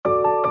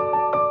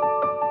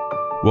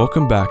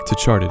Welcome back to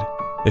Charted,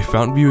 a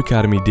Fountain View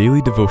Academy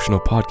daily devotional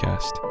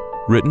podcast,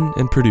 written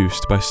and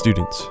produced by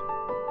students.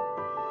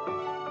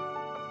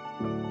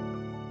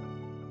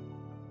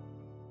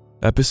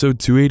 Episode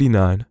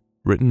 289,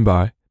 written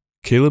by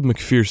Caleb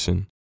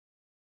McPherson.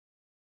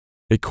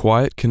 A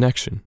quiet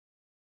connection.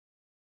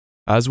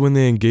 As when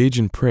they engage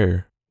in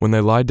prayer, when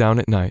they lie down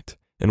at night,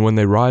 and when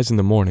they rise in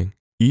the morning,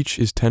 each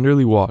is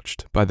tenderly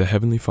watched by the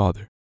Heavenly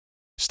Father.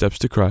 Steps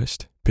to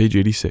Christ, page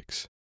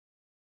 86.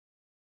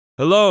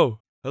 Hello!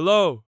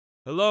 Hello!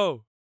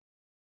 Hello!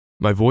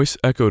 My voice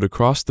echoed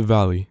across the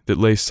valley that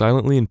lay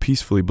silently and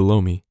peacefully below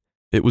me.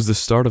 It was the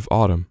start of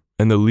autumn,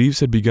 and the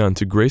leaves had begun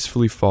to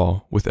gracefully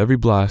fall with every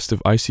blast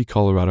of icy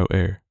Colorado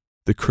air.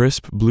 The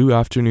crisp, blue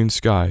afternoon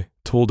sky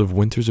told of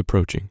winter's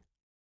approaching.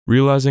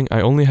 Realizing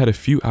I only had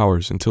a few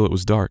hours until it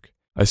was dark,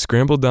 I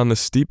scrambled down the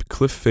steep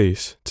cliff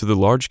face to the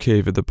large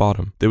cave at the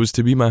bottom that was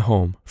to be my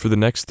home for the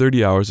next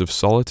 30 hours of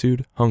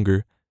solitude,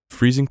 hunger,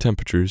 freezing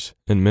temperatures,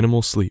 and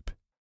minimal sleep.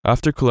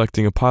 After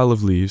collecting a pile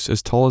of leaves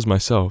as tall as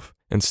myself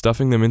and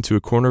stuffing them into a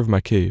corner of my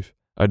cave,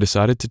 I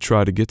decided to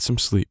try to get some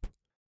sleep.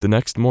 The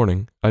next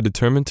morning, I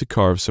determined to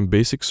carve some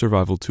basic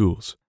survival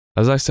tools.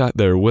 As I sat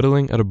there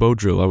whittling at a bow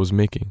drill I was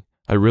making,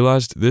 I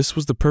realized this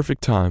was the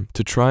perfect time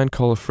to try and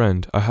call a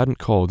friend I hadn't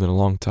called in a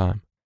long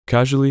time.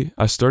 Casually,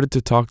 I started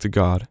to talk to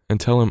God and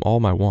tell him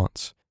all my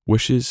wants,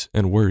 wishes,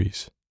 and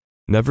worries.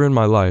 Never in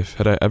my life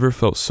had I ever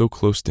felt so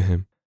close to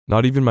him.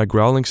 Not even my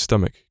growling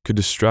stomach could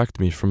distract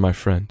me from my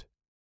friend.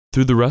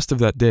 Through the rest of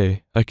that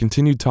day, I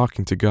continued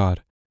talking to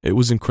God. It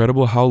was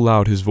incredible how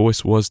loud his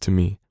voice was to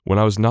me when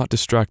I was not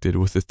distracted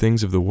with the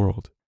things of the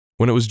world.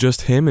 When it was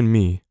just him and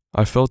me,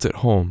 I felt at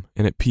home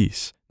and at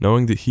peace,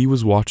 knowing that he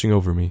was watching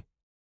over me.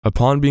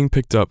 Upon being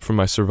picked up from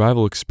my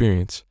survival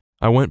experience,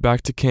 I went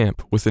back to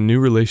camp with a new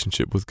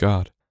relationship with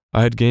God.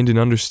 I had gained an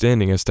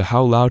understanding as to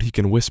how loud he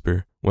can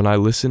whisper when I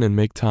listen and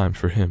make time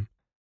for him.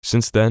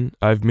 Since then,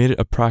 I've made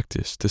it a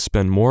practice to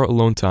spend more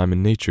alone time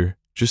in nature,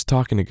 just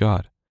talking to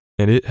God.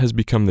 And it has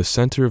become the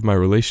center of my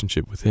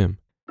relationship with him.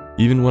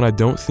 Even when I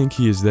don't think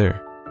he is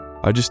there,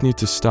 I just need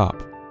to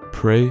stop,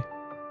 pray,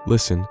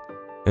 listen,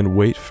 and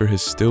wait for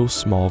his still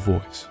small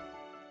voice.